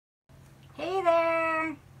Hey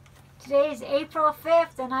there! Today's April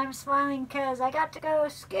 5th and I'm smiling because I got to go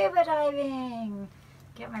scuba diving!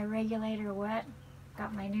 Get my regulator wet.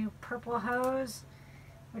 Got my new purple hose,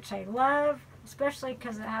 which I love, especially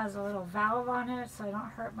because it has a little valve on it so I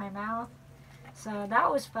don't hurt my mouth. So that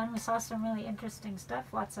was fun. We saw some really interesting stuff.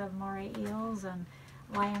 Lots of moray eels and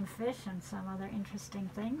lionfish and some other interesting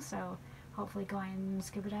things. So hopefully going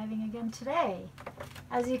scuba diving again today.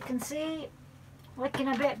 As you can see, looking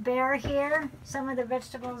a bit bare here. Some of the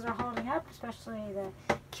vegetables are holding up, especially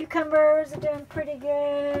the cucumbers are doing pretty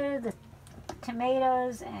good, the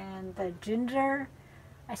tomatoes and the ginger.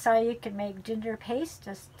 I saw you could make ginger paste.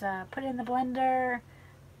 Just put it in the blender,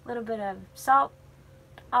 a little bit of salt,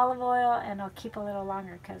 olive oil, and it'll keep a little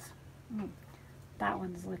longer because that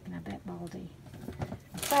one's looking a bit moldy.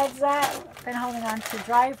 Besides that, I've been holding on to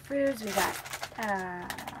dried foods. We got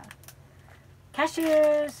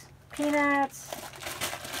cashews, peanuts,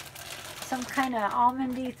 some kind of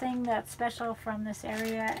almondy thing that's special from this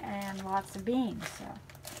area, and lots of beans. So,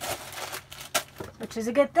 which is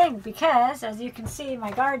a good thing because, as you can see,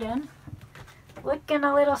 my garden looking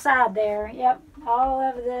a little sad there. Yep, all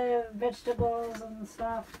of the vegetables and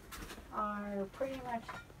stuff are pretty much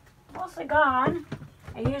mostly gone.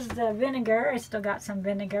 I used the vinegar. I still got some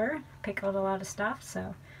vinegar. Pickled a lot of stuff,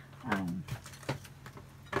 so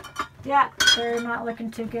yeah, they're not looking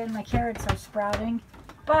too good. My carrots are sprouting.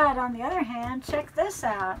 But on the other hand, check this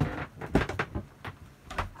out.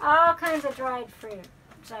 All kinds of dried fruit.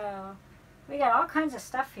 So we got all kinds of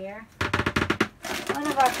stuff here. One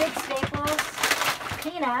of our big staples,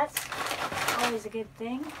 peanuts, always a good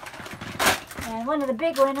thing. And one of the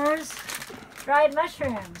big winners, dried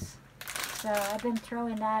mushrooms. So I've been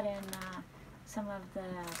throwing that in some of the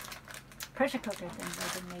pressure cooker things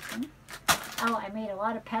I've been making. Oh, I made a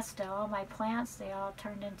lot of pesto. All my plants, they all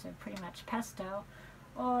turned into pretty much pesto.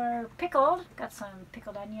 Or pickled. Got some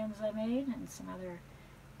pickled onions I made and some other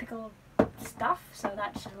pickled stuff. So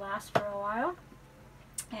that should last for a while.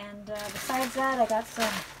 And besides that, I got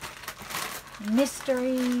some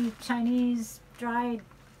mystery Chinese dried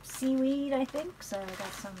seaweed, I think. So I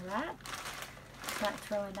got some of that. Start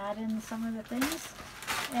throwing that in some of the things.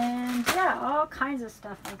 And yeah, all kinds of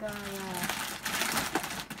stuff. I got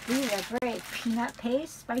these are great peanut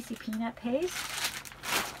paste, spicy peanut paste.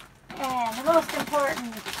 And the most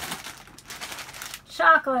important,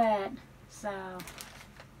 chocolate. So,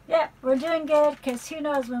 yeah, we're doing good because who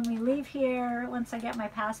knows when we leave here, once I get my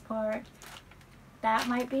passport, that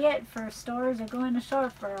might be it for stores or going ashore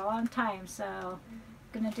for a long time. So,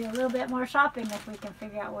 going to do a little bit more shopping if we can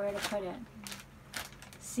figure out where to put it.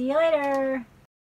 See you later.